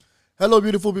Hello,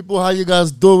 beautiful people. How you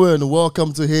guys doing?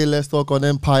 Welcome to Hey Let's Talk on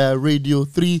Empire Radio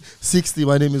 360.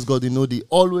 My name is Godinodi.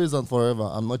 Always and forever.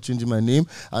 I'm not changing my name.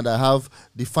 And I have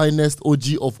the finest OG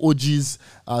of OGs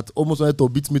at almost wanted to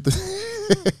beat me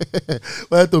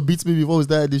before we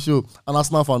started the show. An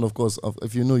Arsenal fan, of course.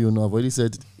 If you know, you know. I've already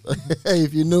said it.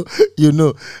 If you know, you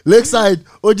know. Lakeside.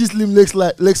 OG Slim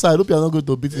Lakeside. Hope you're not going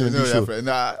to beat me on the show.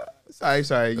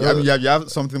 Sorry. You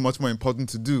have something much more important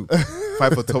to do.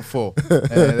 Fight for top 4.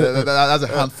 That's a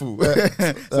handful. Not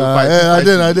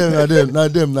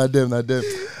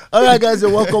them. All right, guys, you're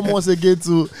welcome once again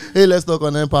to Hey Let's Talk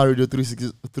on Empire Radio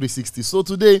 360. So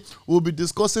today, we'll be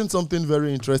discussing something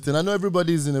very interesting. I know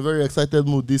everybody is in a very excited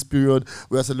mood this period.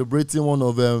 We are celebrating one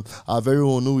of our very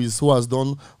own who has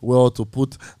done well to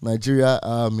put Nigeria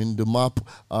in the map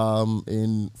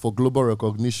for global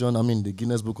recognition. I mean, the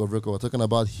Guinness Book of Records. We're talking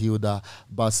about Hilda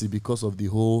Baci because of the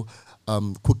whole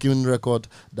cooking record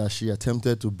that she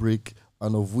attempted to break,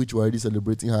 and of which we're already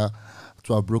celebrating her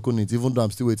to have broken it, even though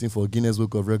I'm still waiting for Guinness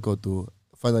Book of Record to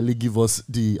finally give us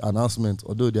the announcement,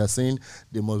 although they are saying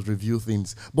they must review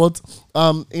things. But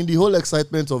in the whole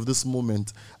excitement of this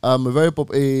moment, a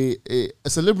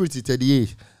celebrity, Teddy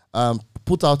A,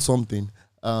 put out something,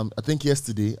 I think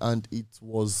yesterday, and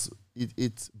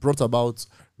it brought about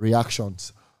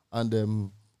reactions.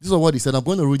 And this is what he said. I'm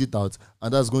going to read it out,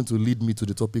 and that's going to lead me to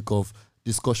the topic of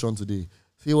discussion today.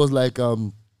 He was like,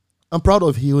 I'm proud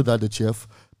of Hilda, the chef.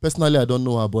 Personally, I don't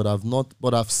know her, but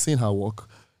I've seen her work.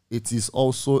 It is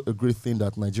also a great thing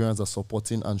that Nigerians are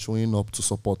supporting and showing up to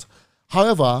support.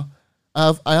 However,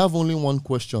 I have only one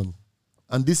question,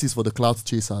 and this is for the clout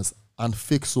chasers and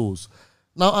fake souls.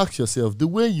 Now ask yourself, the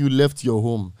way you left your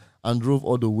home and drove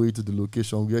all the way to the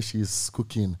location where she is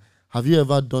cooking, have you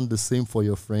ever done the same for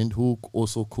your friend who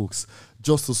also cooks,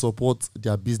 just to support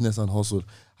their business and hustle?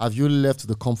 Have you left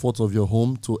the comfort of your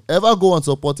home to ever go and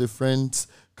support a friend's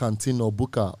canteen or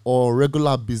booker or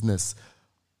regular business,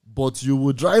 but you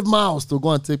will drive miles to go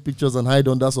and take pictures and hide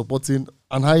under supporting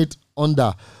one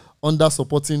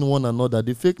another?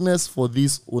 The fakeness for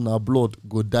this owner blood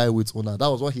go die with owner. That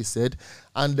was what he said,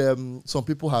 and some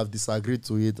people have disagreed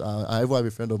to it. I even have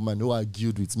a friend of mine who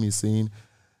argued with me, saying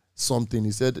something.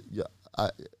 He said,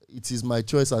 it is my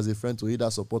choice as a friend to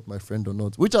either support my friend or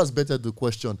not, which has bettered the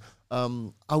question,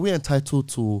 are we entitled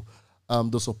to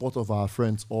the support of our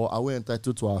friends, or are we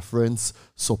entitled to our friends'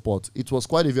 support? It was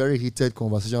quite a very heated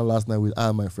conversation last night with I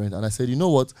and my friend, and I said, you know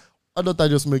what, why don't I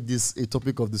just make this a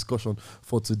topic of discussion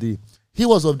for today? He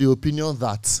was of the opinion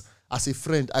that as a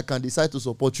friend, I can decide to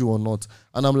support you or not,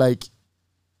 and I'm like,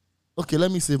 okay,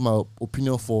 let me save my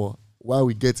opinion for while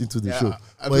we get into the show.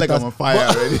 I feel like I'm on fire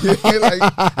already. Like,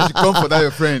 I should come for that,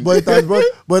 your friend. But it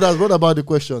has brought about the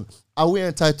question, are we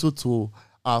entitled to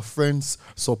our friends'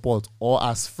 support, or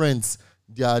as friends,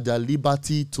 their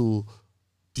liberty to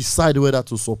decide whether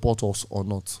to support us or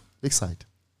not? Lakeside.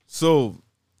 So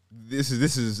this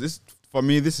is for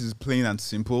me, this is plain and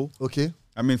simple. Okay.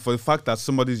 I mean, for the fact that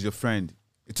somebody is your friend,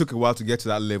 it took a while to get to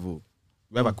that level.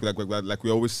 We have like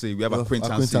we always say, we have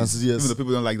acquaintances. Yes. Even though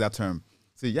people don't like that term.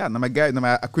 Say, yeah, now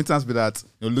my acquaintance be that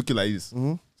looking like this.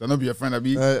 Mm-hmm. So not be your friend, I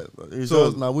be.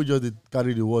 Now we just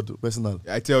carry the word personal.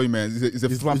 I tell you, man, it's a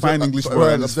fine English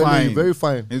word. It's fine. Very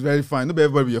fine. It's very fine. Not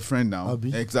everybody be your friend now.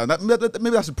 Exactly. Maybe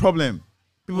that's the problem.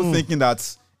 People thinking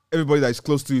that everybody that is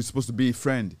close to you is supposed to be a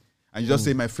friend, and you just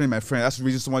say my friend. That's the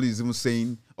reason somebody is even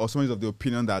saying, or somebody is of the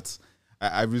opinion that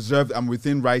I'm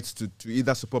within rights to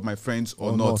either support my friends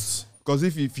or not. Because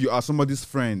if you are somebody's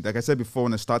friend, like I said before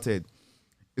when I started,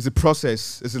 it's a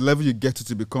process. It's a level you get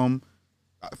to become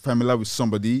familiar with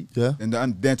somebody,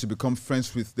 and then to become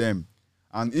friends with them.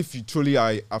 And if you truly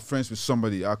are friends with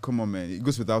somebody, come on, man, it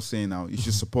goes without saying now, you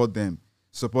should support them.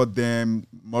 Support them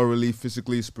morally,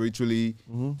 physically, spiritually,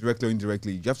 directly or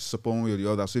indirectly. You have to support one way or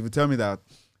the other. So if you tell me that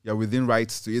you're within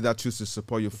rights to either choose to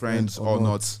support your friends or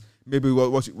not, maybe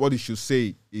what you should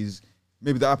say is,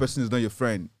 maybe that person is not your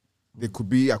friend. They could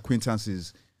be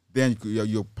acquaintances. Then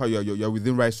you're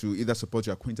within rights to either support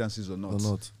your acquaintances or not.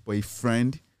 But a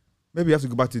friend, maybe you have to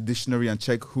go back to the dictionary and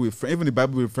check who a friend. Even the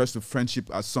Bible refers to friendship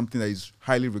as something that is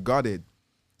highly regarded.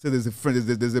 So there's a friend,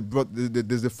 there's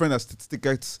a friend that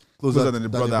sticks closer than the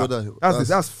brother.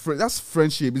 That's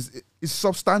friendship. It's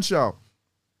substantial.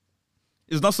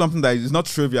 It's not something that is not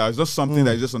trivial. It's not something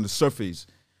that is just on the surface.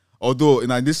 Although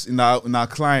in our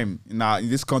climb, in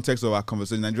this context of our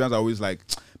conversation, Nigerians are always like,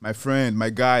 my friend,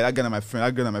 my guy, that guy and my friend,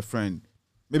 that girl and my friend.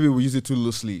 Maybe we use it too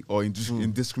loosely or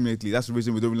indiscriminately. That's the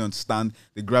reason we don't really understand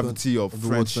the gravity of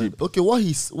friendship. Okay, what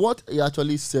he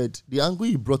actually said, the angle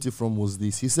he brought it from was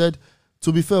this. He said,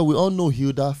 to be fair, we all know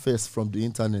Hilda first from the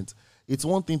internet. it's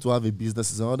one thing to have a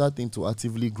business, it's another thing to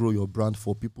actively grow your brand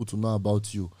for people to know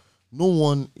about you. No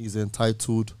one is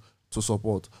entitled to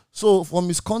support. So from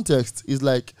his context, it's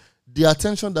like the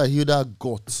attention that Hilda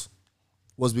got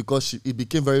was because it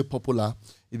became very popular.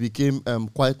 It became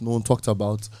quite known, talked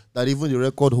about, that even the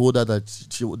record holder that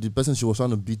the person she was trying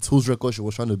to beat, whose record she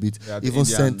was trying to beat, even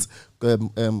sent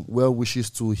well wishes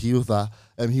to Hilda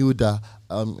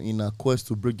in a quest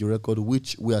to break the record,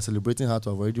 which we are celebrating her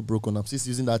to have already broken up. She's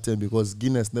using that term because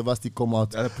Guinness never still come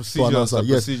out to announce her.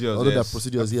 Yes, although there are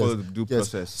procedures, yes. Due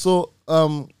process. So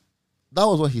that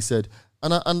was what he said.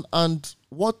 And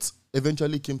what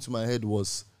eventually came to my head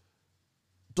was,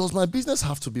 does my business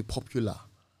have to be popular?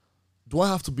 Do I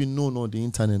have to be known on the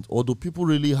internet? Or do people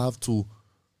really have to,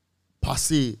 per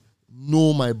se,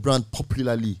 know my brand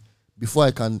popularly before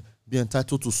I can be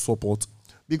entitled to support?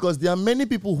 Because there are many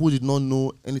people who did not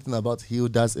know anything about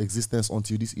Hilda's existence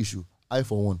until this issue. I,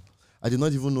 for one, I did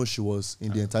not even know she was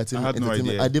in the entertainment. I had no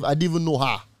idea. I didn't even know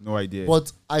her. No idea.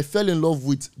 But I fell in love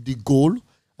with the goal.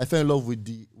 I fell in love with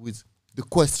the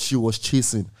quest she was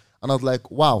chasing. And I was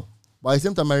like, wow. But at the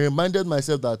same time, I reminded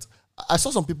myself that I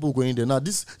saw some people going there. Now,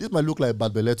 this might look like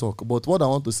bad belly talk, but what I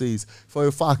want to say is, for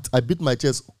a fact, I beat my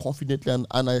chest confidently, and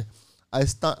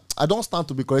I don't stand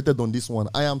to be corrected on this one.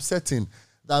 I am certain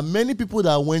that many people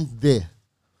that went there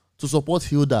to support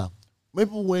Hilda, many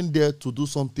people went there to do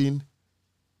something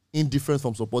indifferent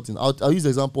from supporting. I'll use the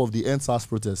example of the End SARS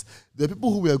protest. The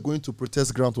people who were going to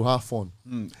protest ground to have fun.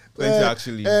 Plenty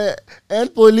actually.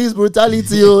 End police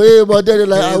brutality. But then they're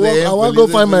like, I want to go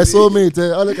find my soulmate.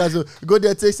 All the guys go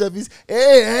there, take selfies.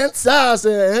 End SARS,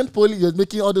 end police. You're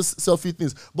making all these selfie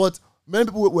things. But many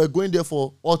people were going there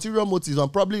for ulterior motives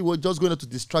and probably were just going there to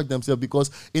distract themselves,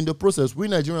 because in the process, we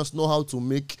Nigerians know how to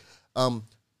make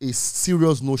a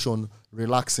serious notion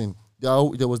relaxing.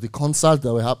 There was the concert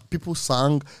that we had. People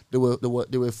sang. There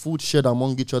were food shared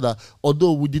among each other.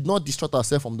 Although we did not distract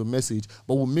ourselves from the message,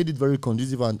 but we made it very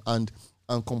conducive and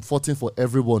comforting for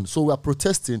everyone. So we were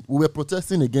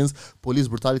protesting against police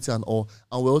brutality and all,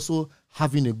 and we're also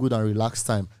having a good and relaxed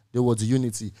time. There was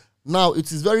unity. Now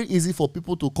it is very easy for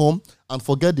people to come and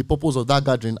forget the purpose of that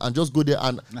gathering and just go there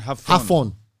and have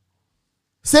fun.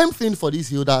 Same thing for this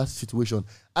Hilda situation.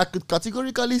 I could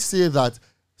categorically say that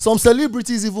some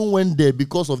celebrities even went there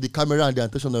because of the camera and the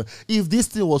attention. If this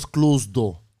thing was closed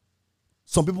door,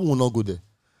 some people will not go there.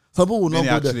 Some people will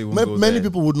not go there. Many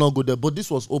people would not go there, but this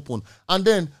was open. And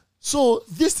then, so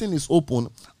this thing is open,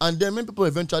 and then many people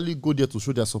eventually go there to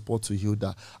show their support to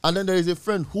Hilda. And then there is a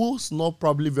friend who's not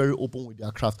probably very open with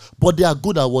their craft, but they are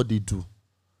good at what they do.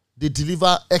 They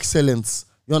deliver excellence.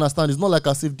 You understand? It's not like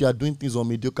as if they are doing things on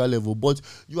mediocre level, but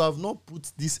you have not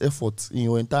put this effort in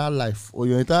your entire life or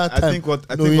your entire time. I think what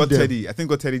Teddy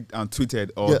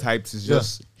tweeted or typed is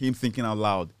just him thinking out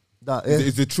loud.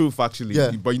 It's the truth, actually.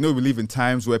 Yeah. But we live in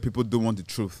times where people don't want the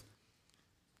truth.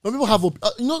 Some people have,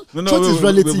 truth is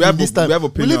relative in this time. We have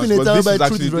opinions, we live in a time where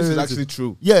truth this is actually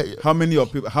true. Yeah. How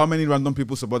many random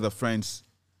people support their friends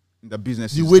in the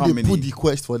businesses? The way they put the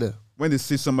quest for them. When they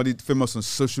see somebody famous on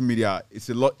social media, it's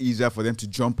a lot easier for them to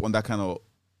jump on that kind of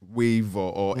wave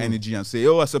or energy and say,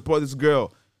 "Oh, I support this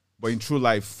girl." But in true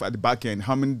life, at the back end,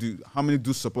 how many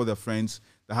do support their friends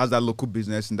that has that local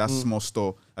business in that small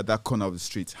store at that corner of the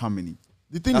street? How many?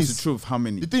 That's the truth. How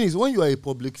many? The thing is, when you are a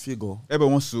public figure,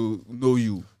 everyone wants to know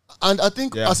you. And I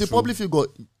think as a public figure,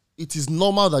 it is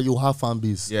normal that you have fan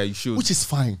base. Yeah, you should. Which is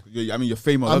fine. I mean, you're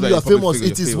famous. I mean, you're famous.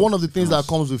 It is one of the things that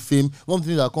comes with fame. One of the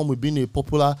things that comes with being a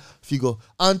popular figure.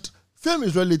 And fame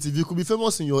is relative. You could be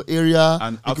famous in your area.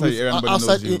 And outside your area, nobody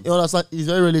knows you. Outside, it's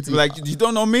very relative. Like, you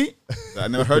don't know me? I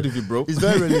never heard of you, bro. It's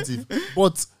very relative.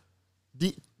 But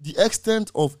the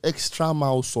extent of extra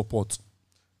mile support,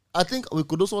 I think we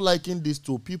could also liken this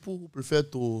to people who prefer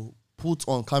to put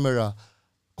on camera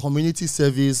community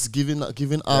service, giving arms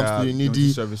to the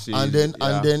needy, and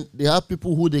then they have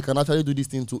people who they can actually do this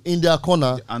thing to in their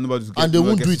corner, and they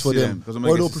won't do it for them. But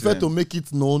they'll prefer to make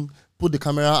it known, put the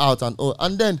camera out, and all.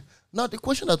 And then now the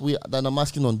question that I'm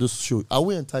asking on this show: are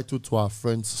we entitled to our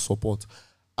friends' support?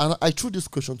 And I threw this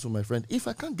question to my friend: if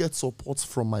I can't get support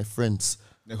from my friends,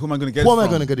 then who am I going to get? Who am I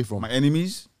going to get it from? My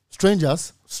enemies.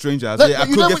 Strangers. Yeah, I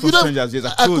could get from strangers. Yes,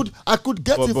 I could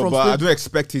get it from strangers. But I don't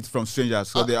expect it from strangers.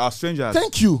 So they are strangers.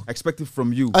 Thank you. I expect it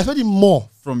from you. I expect it more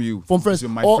from you. From friends.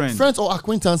 You're my friend. Friends or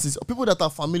acquaintances, people that are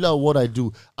familiar with what I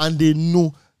do and they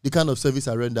know the kind of service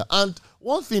I render. And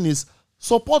one thing is,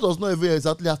 support does not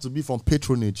exactly have to be from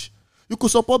patronage. You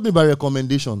could support me by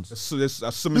recommendations. There's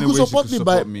so many ways you could support me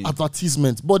by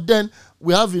advertisement. But then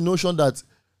we have the notion that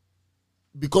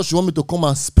because you want me to come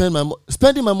and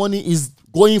spending my money is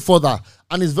going further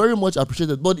and it's very much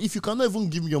appreciated. But if you cannot even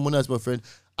give me your money as my friend,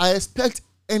 I expect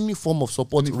any form of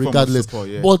support Any form of regardless. support,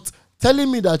 yeah. But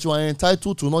telling me that you are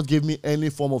entitled to not give me any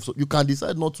form of you can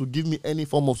decide not to give me any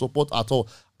form of support at all.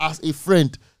 As a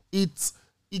friend, it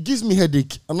gives me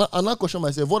headache. And I question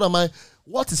myself,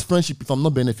 what is friendship if I'm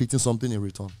not benefiting something in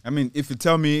return? I mean, if you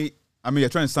tell me, you're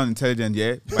trying to sound intelligent,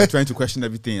 yeah, by trying to question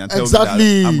everything and tell Exactly.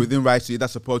 me that I'm within rights to either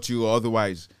support you or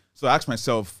otherwise. So I ask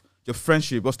myself, your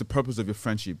friendship, what's the purpose of your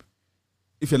friendship?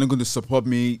 If you're not going to support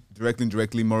me directly,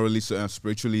 indirectly, morally,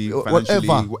 spiritually,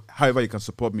 financially, however you can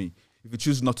support me, if you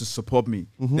choose not to support me,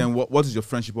 then what is your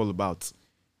friendship all about?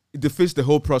 It defeats the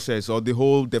whole process or the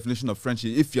whole definition of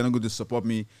friendship if you're not going to support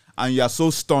me and you are so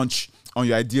staunch on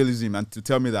your idealism and to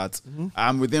tell me that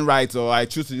I'm within rights or I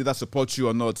choose to either support you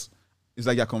or not. It's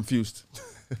like you're confused.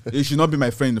 You should not be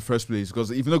my friend in the first place,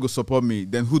 because if you're not going to support me,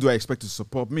 then who do I expect to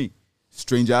support me?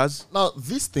 Strangers? Now,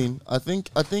 this thing, I think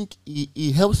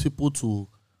it helps people to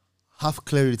have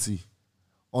clarity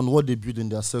on what they build in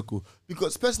their circle.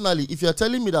 Because personally, if you're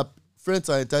telling me that friends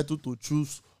are entitled to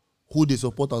choose who they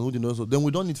support and who they don't support, then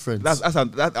we don't need friends.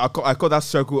 I call that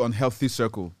circle unhealthy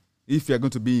circle. If you're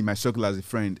going to be in my circle as a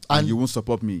friend and you won't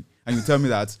support me, and you tell me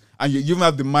that, and you even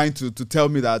have the mind to tell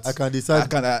me that I can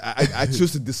decide. I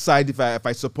choose to decide if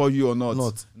I support you or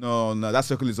not. No, that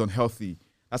circle is unhealthy.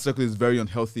 That circle is very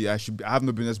unhealthy. I have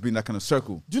no business being in that kind of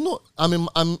circle. Do you know? I mean,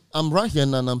 I'm right here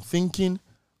and I'm thinking,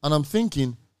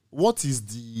 what is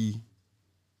the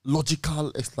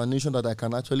logical explanation that I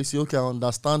can actually say? Okay, I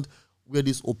understand where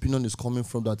this opinion is coming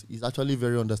from. That is actually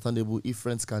very understandable if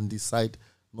friends can decide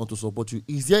not to support you.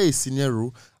 Is there a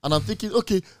scenario? And I'm thinking,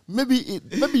 okay, maybe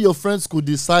your friends could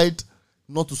decide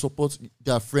not to support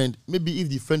their friend. Maybe if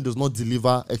the friend does not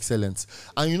deliver excellence.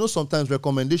 And you know, sometimes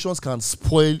recommendations can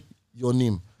spoil your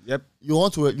name. Yep. You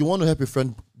want to help a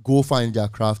friend go find their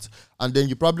craft, and then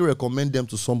you probably recommend them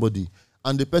to somebody,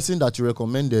 and the person that you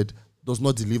recommended does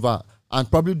not deliver and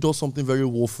probably does something very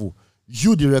woeful.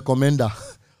 You, the recommender,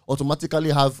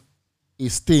 automatically have a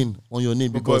stain on your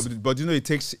name because. But you know, it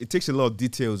takes a lot of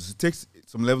details. It takes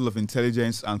some level of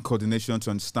intelligence and coordination to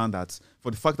understand that.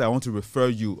 For the fact that I want to refer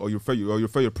you or refer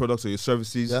your products or your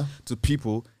services to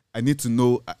people, I need to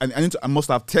know. I must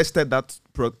have tested that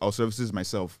product or services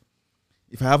myself.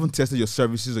 If I haven't tested your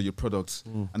services or your products,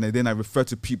 and then I refer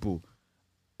to people,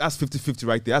 that's 50-50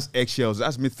 right there. That's eggshells.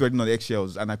 That's me threading on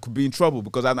eggshells, and I could be in trouble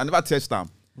because I never test them.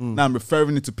 Now I'm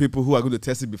referring it to people who are going to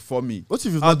test it before me. What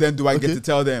if how then do I get to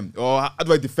tell them? Or how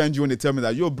do I defend you when they tell me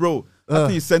that, yo, bro, that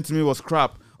thing you sent to me was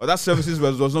crap, or that services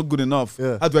was not good enough?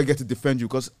 How do I get to defend you?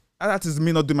 Because that is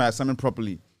me not doing my assignment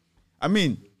properly. I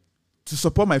mean, to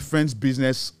support my friend's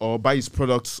business or buy his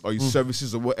products or his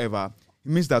services or whatever,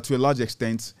 it means that to a large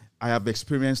extent, I have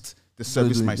experienced the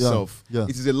service myself. It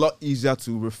is a lot easier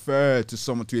to refer to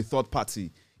someone, to a third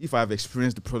party, if I have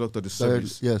experienced the product or the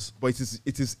service. Yes. But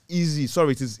it is easy.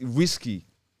 Sorry, it is risky.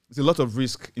 There's a lot of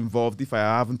risk involved if I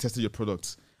haven't tested your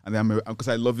products. And then because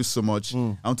I love you so much,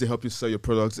 I want to help you sell your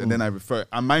products, and then I refer.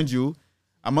 And mind you,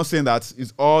 I'm not saying that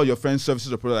it's all your friends'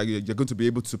 services or products you're going to be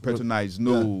able to patronize.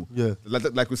 No.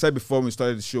 Like we said before when we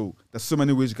started the show, there's so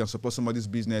many ways you can support somebody's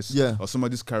business or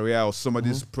somebody's career or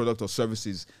somebody's product or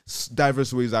services.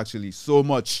 Diverse ways, actually. So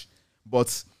much.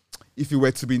 But if you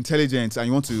were to be intelligent and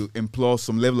you want to employ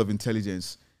some level of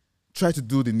intelligence, try to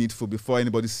do the needful before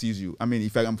anybody sees you. I mean,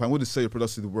 if I'm going to sell your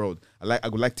products to the world, I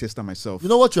would like to test them myself. You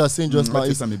know what you are saying just now?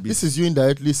 This is you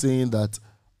indirectly saying that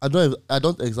I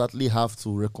don't exactly have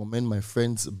to recommend my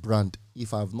friend's brand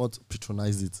if I have not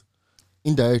patronized it.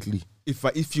 Indirectly.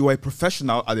 If you are a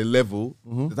professional at a level,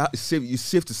 that is safe. It's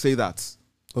safe to say that.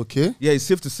 Okay. Yeah, it's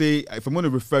safe to say if I'm going to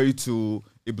refer you to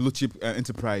a blue chip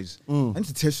enterprise, I need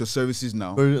to test your services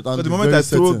now. But the moment I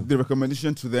throw the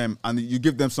recommendation to them and you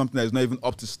give them something that is not even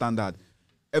up to standard,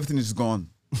 everything is gone.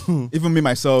 Even me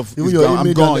myself,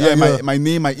 I'm gone. My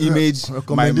name, my image,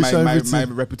 my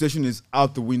reputation is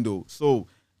out the window. So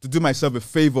to do myself a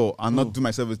favor and not do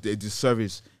myself a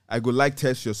disservice, I go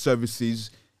test your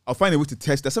services. I'll find a way to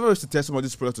test. There's several ways to test some of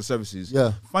these products or services.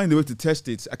 Find a way to test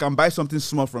it. I can buy something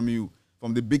small from you,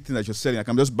 from the big thing that you're selling. I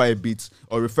can just buy a bit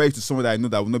or refer you to someone that I know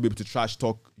that will not be able to trash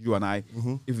talk you and I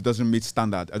if it doesn't meet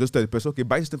standard. I just tell the person, okay,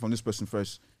 buy this thing from this person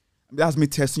first. That's me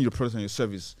testing your product and your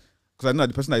service. Because I know that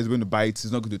the person that is going to buy it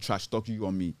is not going to trash talk you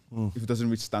or me if it doesn't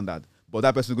reach standard. But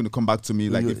that person is going to come back to me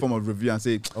like in form of review and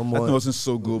say, that thing wasn't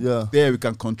so good. There we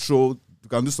can control, we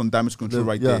can do some damage control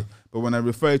there. But when I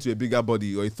refer it to a bigger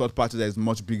body or a third party that is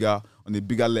much bigger, on a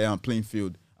bigger layer and playing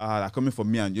field, they're coming for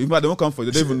me and you. But they won't come for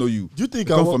you. They don't even know you. Do you think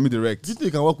they come for me direct? Do you think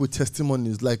you can work with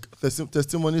testimonies, like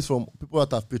testimonies from people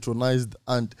that have patronized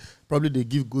and probably they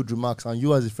give good remarks, and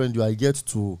you as a friend, you are yet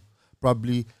to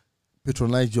probably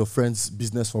patronize your friend's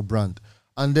business or brand,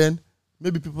 and then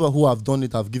maybe people who have done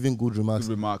it have given good remarks.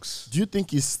 Good remarks. Do you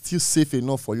think it's still safe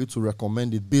enough for you to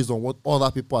recommend it based on what other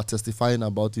people are testifying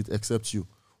about it except you?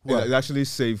 It's actually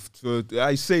safe. So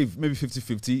I save maybe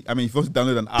 50-50. I mean, if you want to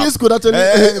download an app, this could actually.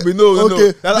 we know.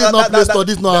 Okay, this not Play Store.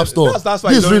 This not App Store. That's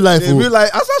why this real life. Real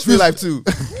life. That's real life too.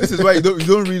 This is why you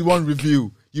don't read one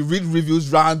review. You read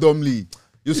reviews randomly.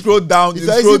 You scroll down. You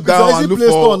scroll down and look Play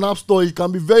Store for and App Store. It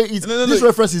can be very easy. This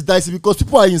reference is dicey because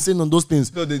people are insane on those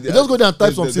things. No, they just go there and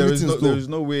type some silly things. There is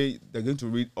no way they're going to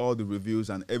read all the reviews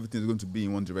and everything is going to be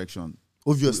in one direction.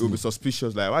 Obviously, it will be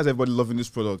suspicious. Like, why is everybody loving this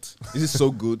product? Is it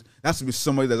so good? It has to be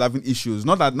somebody that's having issues.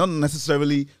 Not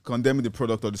necessarily condemning the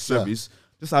product or the service.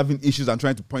 Just having issues and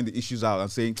trying to point the issues out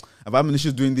and saying, "If I'm having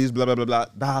issues doing this, blah blah blah blah."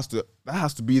 That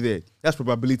has to be there. That's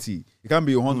probability. It can't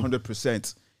be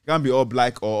 100%. It can't be all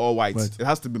black or all white. Right. It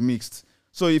has to be mixed.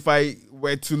 So if I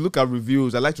were to look at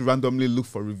reviews, I like to randomly look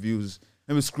for reviews.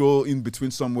 Let me scroll in between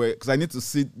somewhere because I need to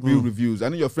see real reviews. I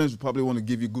know your friends will probably want to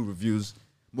give you good reviews.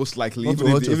 Most likely,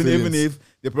 even if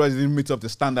the product didn't meet up the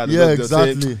standard. Yeah,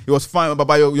 exactly. Say, it was fine,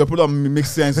 but your product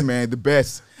makes sense, man. The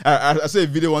best. I saw a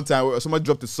video one time where somebody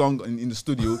dropped a song in the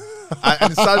studio, and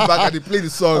he sat back and he played the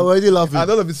song. I'm already laughing.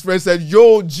 And all of his friends said,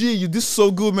 "Yo, G, you did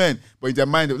so good, man." But in their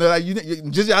mind, they're like,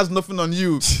 "Jay-Z has nothing on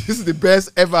you. This is the best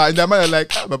ever." In their mind, they're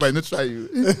like, "Baba, I no try you."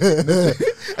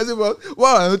 I said, "Well,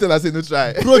 I no tell I say no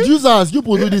try." Producers, you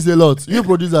produce this a lot. You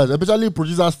producers, especially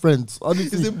producers' friends. He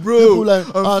said, "Bro,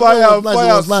 like, on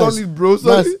fire, solid, bro,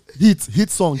 solid." Nice.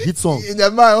 Hit song. In their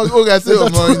mind, okay, I say,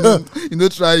 you know,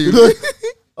 try you.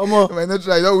 I not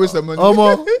try. You don't waste the money.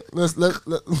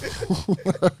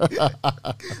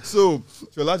 So,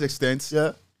 to a large extent,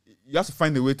 you have to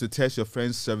find a way to test your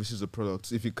friends' services or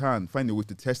products. If you can, find a way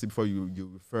to test it before you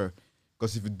refer.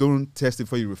 Because if you don't test it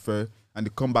before you refer, and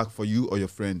they come back for you or your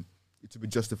friend, it will be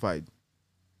justified.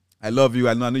 I love you.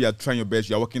 I know you're trying your best.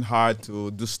 You're working hard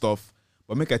to do stuff.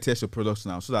 But make I test your products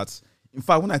now so that, in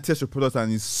fact, when I test your product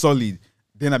and it's solid,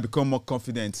 then I become more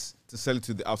confident to sell it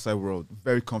to the outside world.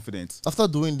 Very confident. After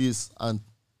doing this and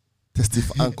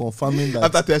testifying and confirming that.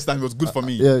 After testing, it was good for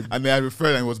me. And then I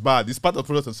referred and it was bad. It's part of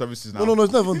products and services now. No,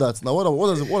 it's not even that. Now, what I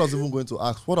was even going to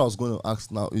ask, what I was going to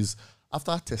ask now is,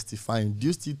 after testifying, do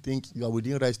you still think you are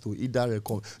within rights to either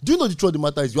recommend? Do you know the truth of the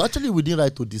matter is you're actually within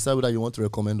right to decide whether you want to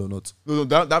recommend or not? No,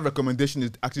 that recommendation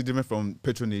is actually different from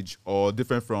patronage or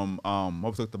different from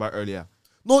what we talked about earlier.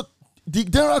 No, the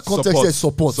general context is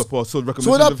support. Support. So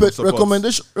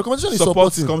recommendation is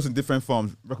support comes in different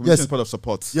forms. Recommendation is part of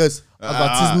support. Yes.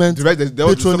 Advertisement, there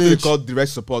was something called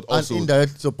direct support also. And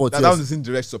indirect support. That one is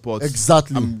indirect support.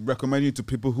 Exactly. I'm recommending you to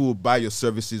people who will buy your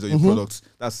services or your products.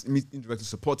 That's me indirectly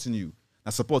supporting you. I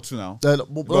support you now. But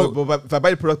if I buy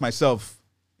the product myself,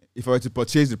 if I were to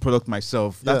purchase the product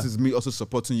myself, that is me also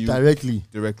supporting you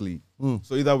directly.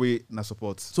 So either way, na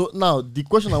support. So now the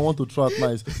question I want to throw out now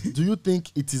is: do you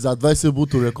think it is advisable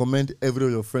to recommend every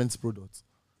of your friends' products?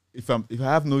 If I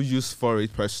have no use for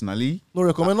it personally, no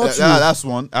recommend not you. That's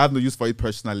one. I have no use for it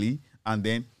personally, and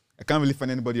then I can't really find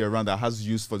anybody around that has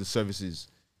use for the services.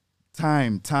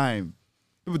 Time.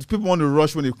 People want to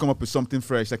rush when they come up with something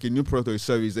fresh, like a new product or a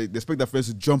service. They expect their friends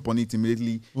to jump on it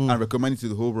immediately and recommend it to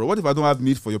the whole world. What if I don't have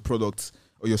need for your product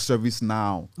or your service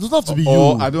now? It doesn't have to be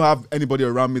or you. I don't have anybody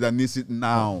around me that needs it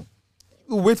now.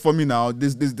 You wait for me now.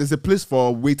 There's a place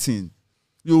for waiting.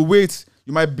 You wait.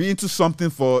 You might be into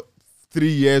something for 3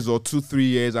 years or 2-3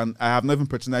 years, and I have not even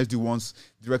patronized you once,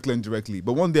 directly or indirectly.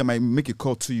 But one day I might make a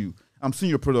call to you. I'm seeing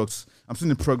your products. I'm seeing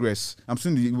the progress. I'm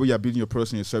seeing the way you're building your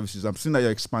products and your services. I'm seeing that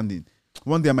you're expanding.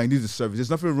 One day I might need the service. There's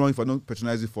nothing wrong if I don't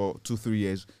patronize it for 2-3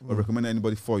 years or recommend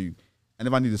anybody for you. I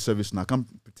never need the service now. I can't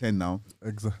pretend now.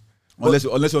 Exactly. Unless you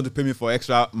want to pay me for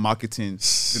extra marketing,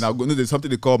 then I'll go. No, there's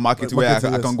something they call marketing where I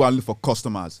can go and look for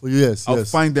customers. I'll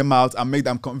find them out and make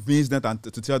them convince them and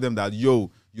to tell them that,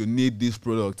 yo, you need this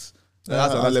product.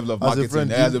 That's another level of marketing.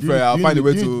 As a friend, I'll find a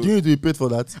way to. Do you need to be paid for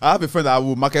that? I have a friend that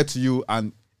will market to you,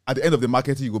 and at the end of the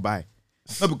marketing, you go buy.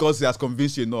 Not because he has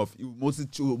convinced you enough. He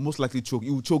will most likely choke.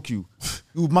 He will choke you.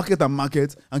 He will market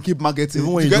and keep marketing.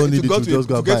 Even when you don't need it, you just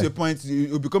go buy. To get to a point, you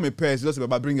will become a pest. You just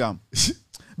say, bring him.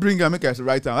 Bring him, make it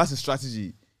right time. That's a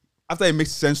strategy. After it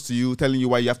makes sense to you, telling you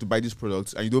why you have to buy these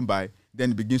products, and you don't buy,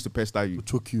 then it begins to pester you. To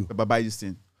choke you. Buy this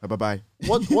thing. Bye.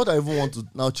 What I even want to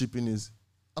now chip in is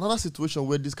another situation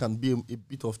where this can be a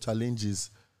bit of challenges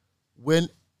when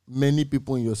many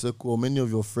people in your circle or many of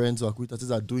your friends or acquaintances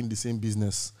are doing the same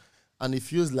business. And it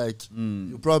feels like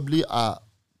you probably are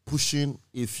pushing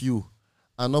a few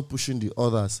and not pushing the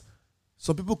others.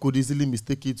 Some people could easily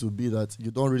mistake it to be that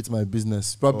you don't rate my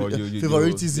business. Probably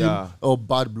favoritism or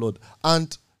bad blood.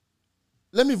 And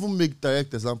let me even make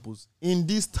direct examples. In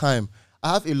this time,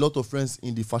 I have a lot of friends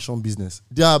in the fashion business.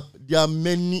 There are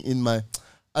many in my.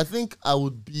 I think I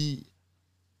would be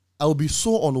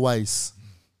so unwise,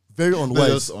 very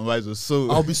unwise.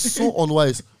 I'll be so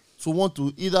unwise to want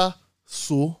to either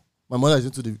sew. My mother is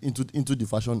into the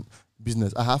fashion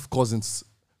business. I have cousins,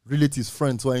 relatives,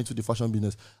 friends who are into the fashion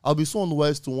business. I'll be so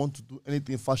unwise to want to do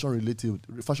anything fashion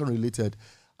related,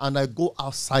 and I go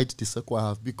outside the circle I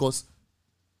have, because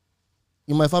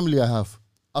in my family I have,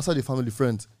 outside the family,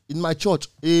 friends, in my church,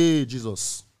 hey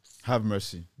Jesus, have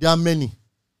mercy. There are many.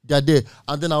 They are there,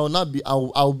 and then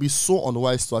I'll be so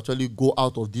unwise to actually go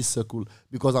out of this circle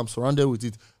because I'm surrounded with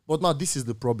it. But now this is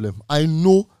the problem. I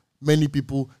know many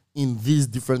people in these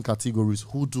different categories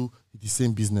who do the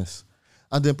same business,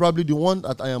 and then probably the one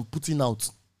that I am putting out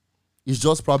is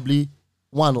just probably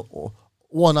one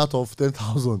out of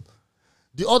 10,000.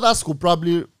 The others could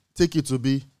probably take it to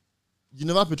be, you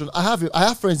never patronize. I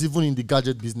have friends even in the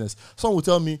gadget business. Some will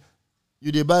tell me,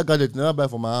 you dey buy gadget, you never buy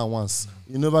for my hand once.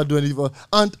 You never do anything for.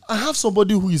 And I have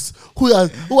somebody who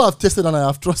I've tested and I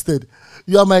have trusted.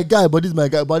 You are my guy, but this is my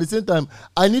guy. But at the same time,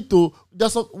 I need to.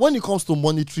 When it comes to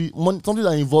something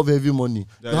that involves heavy money,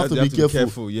 you have to be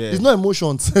careful. Yeah, it's not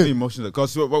emotions. No emotions,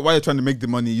 because why you're trying to make the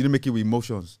money, you don't make it with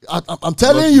emotions. I'm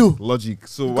telling you, logic.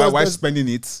 So why spending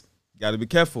it? You gotta be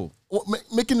careful.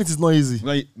 Making it is not easy.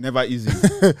 Never easy.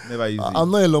 Never easy. I'm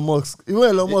not Elon Musk. Even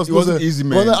Elon Musk, it wasn't easy,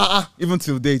 man. Even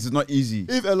till date, it's not easy.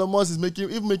 If Elon Musk is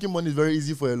making money is very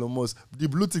easy for Elon Musk, the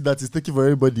blue tick that is taking for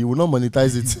everybody will not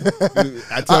monetize it.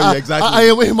 I tell you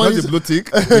exactly. Not the blue tick,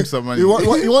 bring some money. You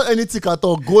want any tick at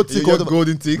all? Gold tick,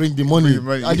 golden tick, bring the money.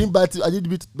 I didn't buy it. I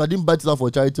didn't buy it out for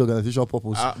charity organization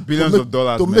purpose. Billions of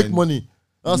dollars to make money.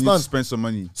 You need to spend some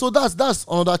money. So that's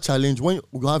another challenge when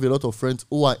you have a lot of friends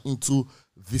who are into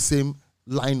the same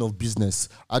line of business.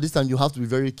 At this time, you have to be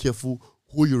very careful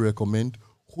who you recommend,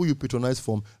 who you patronize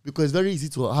from, because it's very easy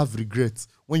to have regrets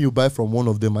when you buy from one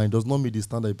of them and it does not meet the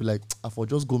standard. You be like, I will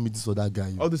just go meet this or that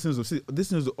guy. All these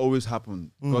things will always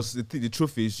happen, because the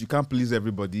truth is you can't please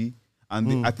everybody,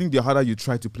 and I think the harder you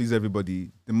try to please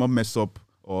everybody, the more mess up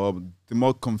or the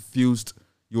more confused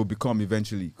you will become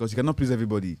eventually, because you cannot please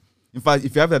everybody. In fact,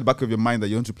 if you have that at the back of your mind that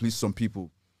you want to please some people,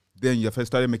 then you have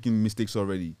started making mistakes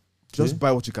already. Just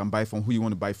buy what you can buy from who you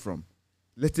want to buy from.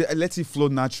 Let it flow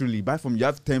naturally. Buy from, you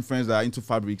have 10 friends that are into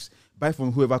fabrics. Buy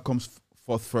from whoever comes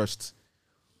forth first.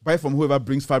 Buy from whoever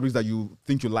brings fabrics that you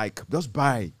think you like. Just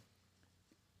buy.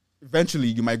 Eventually,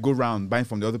 you might go around buying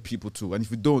from the other people too. And if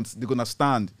you don't, they're going to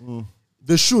stand.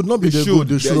 They should not be good.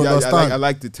 They should understand. I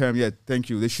like the term. Yeah, thank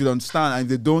you. They should understand. And if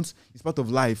they don't, it's part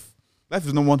of life. Life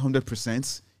is not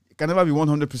 100%. It can never be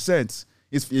 100%.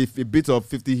 It's a bit of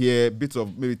 50 here, a bit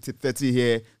of maybe 30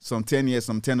 here, some 10 here,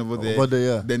 some 10 over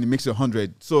there, then it makes it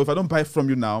 100. So if I don't buy from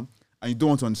you now and you don't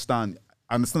want to understand,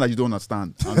 I understand that you don't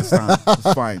understand. I understand.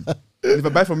 It's fine. And if I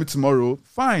buy from you tomorrow,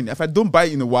 fine. If I don't buy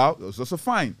in a while, it's also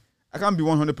fine. I can't be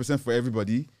 100% for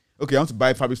everybody. Okay, I want to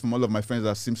buy fabrics from all of my friends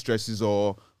that are seamstresses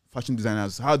or fashion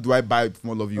designers. How do I buy from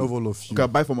all of you? Okay, I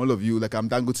buy from all of you, like I'm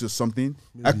Dangote or something.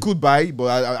 Maybe. I could buy,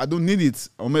 but I don't need it.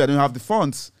 Or maybe I don't have the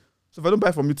funds. So if I don't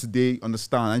buy from you today,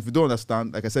 understand. And if you don't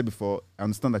understand, like I said before, I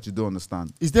understand that you don't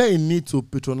understand. Is there a need to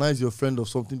patronize your friend of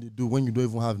something they do when you don't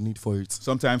even have need for it?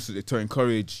 Sometimes to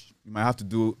encourage, you might have to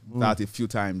do that a few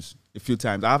times.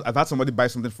 I've had somebody buy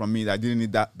something from me that I didn't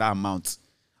need that amount.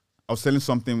 I was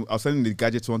selling the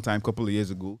gadgets one time a couple of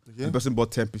years ago. Okay. The person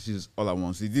bought 10 pieces all at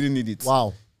once. He didn't need it.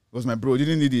 Wow. It was my bro. He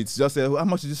didn't need it. He just said, how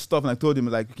much is this stuff? And I told him,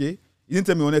 like, okay. He didn't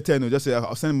tell me 110. He just said,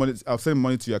 I'll send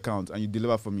money to your account and you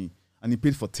deliver for me. And he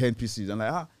paid for 10 pieces. I'm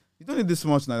like, you don't need this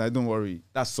much now. Like, don't worry.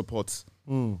 That's support.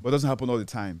 But it doesn't happen all the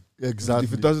time. Exactly.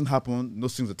 If it doesn't happen, no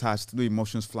strings attached, no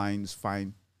emotions flying, it's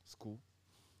fine. It's cool.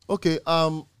 Okay,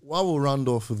 while we'll round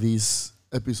off this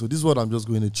episode, this is what I'm just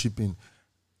going to chip in.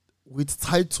 With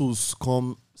titles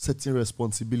come certain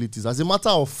responsibilities. As a matter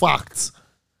of fact,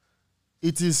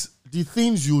 it is the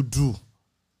things you do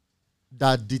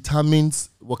that determines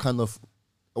what kind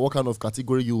of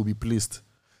category you will be placed.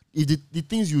 The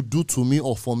things you do to me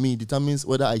or for me determines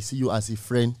whether I see you as a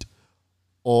friend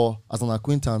or as an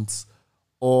acquaintance,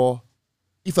 or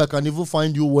if I can even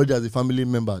find you worthy as a family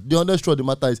member. The honest truth of the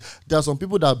matter is there are some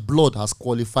people that blood has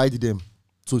qualified them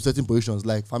to certain positions,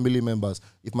 like family members.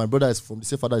 If my brother is from the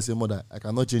same father, the same mother, I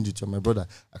cannot change it to my brother.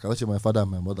 I cannot change my father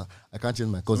and my mother. I can't change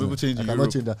my cousin. People change in I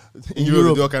cannot Europe. change that. In Europe,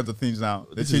 they do all kinds of things now.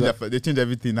 They change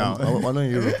everything now. We're not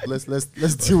in Europe.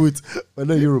 Let's deal with. We're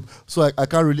not in Europe. So I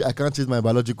can't change my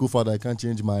biological father. I can't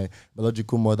change my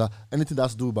biological mother. Anything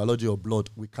that's to do with biology or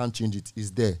blood, we can't change it. It's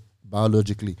there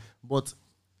biologically. But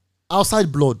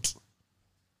outside blood,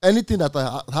 anything that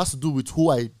has to do with who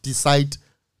I decide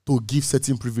to give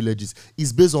certain privileges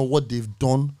is based on what they've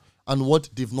done and what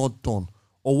they've not done,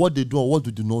 or what they do or what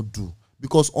they do not do.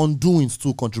 Because undoings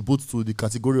too contributes to the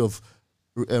category of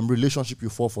relationship you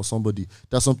fall for somebody.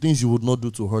 There are some things you would not do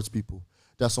to hurt people.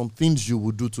 There are some things you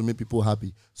would do to make people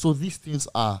happy. So these things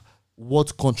are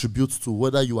what contributes to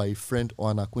whether you are a friend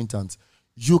or an acquaintance.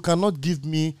 You cannot give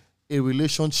me a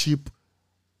relationship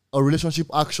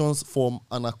actions from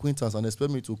an acquaintance and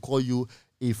expect me to call you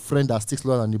a friend that sticks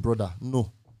longer than a brother.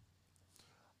 No.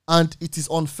 And it is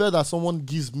unfair that someone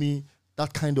gives me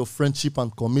that kind of friendship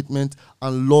and commitment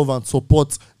and love and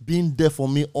support, being there for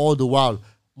me all the while,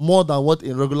 more than what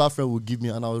a regular friend would give me,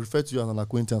 and I will refer to you as an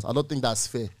acquaintance. I don't think that's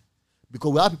fair.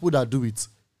 Because we have people that do it.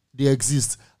 They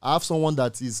exist. I have someone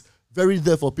that is very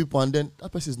there for people, and then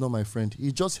that person is not my friend.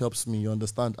 He just helps me, you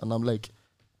understand? And I'm like,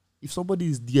 if somebody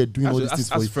is there doing all these things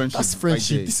for you, that's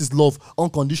friendship. This is love,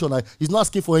 unconditional. He's not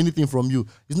asking for anything from you.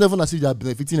 It's not even as if they are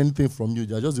benefiting anything from you.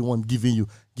 They are just the one giving you.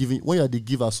 When you are the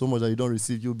giver so much that you don't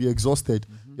receive, you'll be exhausted.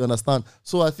 You understand?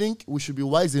 So I think we should be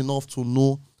wise enough to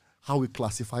know how we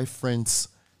classify friends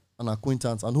and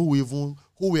acquaintance, and who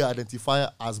we identify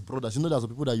as brothers. You know, there's some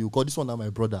people that you call, this one, my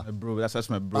brother. My bro, that's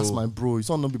my bro. That's my bro. It's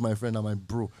not be my friend, I'm my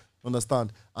bro. You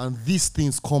understand? And these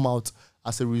things come out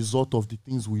as a result of the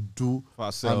things we do for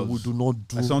ourselves, and we do not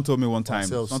do. Someone told me one time.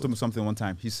 Someone told me something one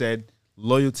time. He said,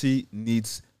 loyalty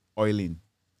needs oiling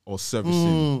or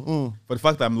servicing. For the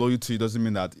fact that I'm loyal to you doesn't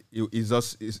mean that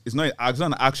it's not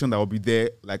an action that will be there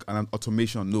like an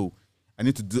automation. No, I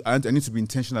need to be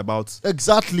intentional about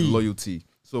loyalty.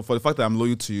 So for the fact that I'm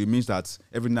loyal to you, it means that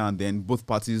every now and then both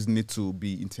parties need to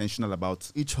be intentional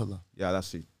about each other. Yeah,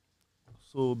 that's it.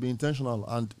 So be intentional,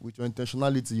 and with your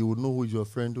intentionality, you would know who is your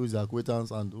friend, who is your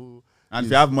acquaintance, and who. And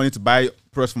if you have money to buy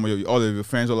products from all of your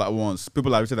friends all at once,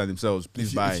 people are richer than themselves.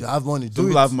 Please buy. If you have money,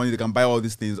 people have money, they can buy all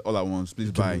these things all at once.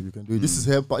 Please buy. You can do it. This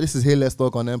is Hey Let's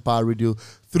Talk on Empire Radio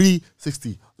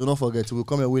 360. Do not forget, we'll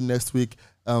come away next week.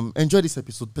 Enjoy this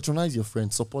episode. Patronize your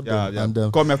friends, support them,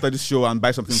 and call me after this show and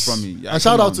buy something from me. And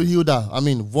shout out to Hilda. I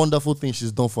mean, wonderful thing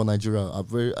she's done for Nigeria.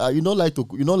 You don't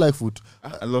like food.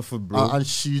 I love food, bro. And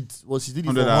she did it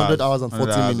for 100 hours and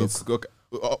 40 minutes.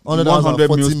 100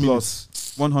 meals plus.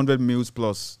 100 meals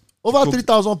plus. Over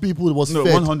 3,000 people was fed.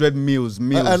 100 meals.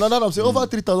 I'm saying over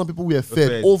 3,000 people were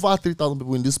fed. Over 3,000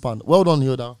 people in this span. Well done,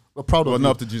 Hilda. We're proud of you.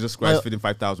 Not up to Jesus Christ feeding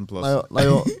 5,000 plus.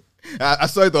 I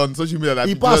saw it on social media that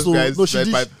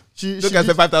she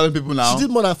said 5,000 people now. She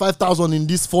did more than 5,000 in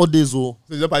these 4 days. So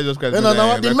just by Jesus Christ.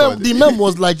 The meme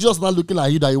was like just not looking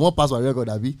like you that you won't pass my record,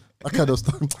 Abby. That kind of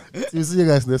stuff. See you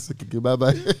guys next week. Bye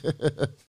bye.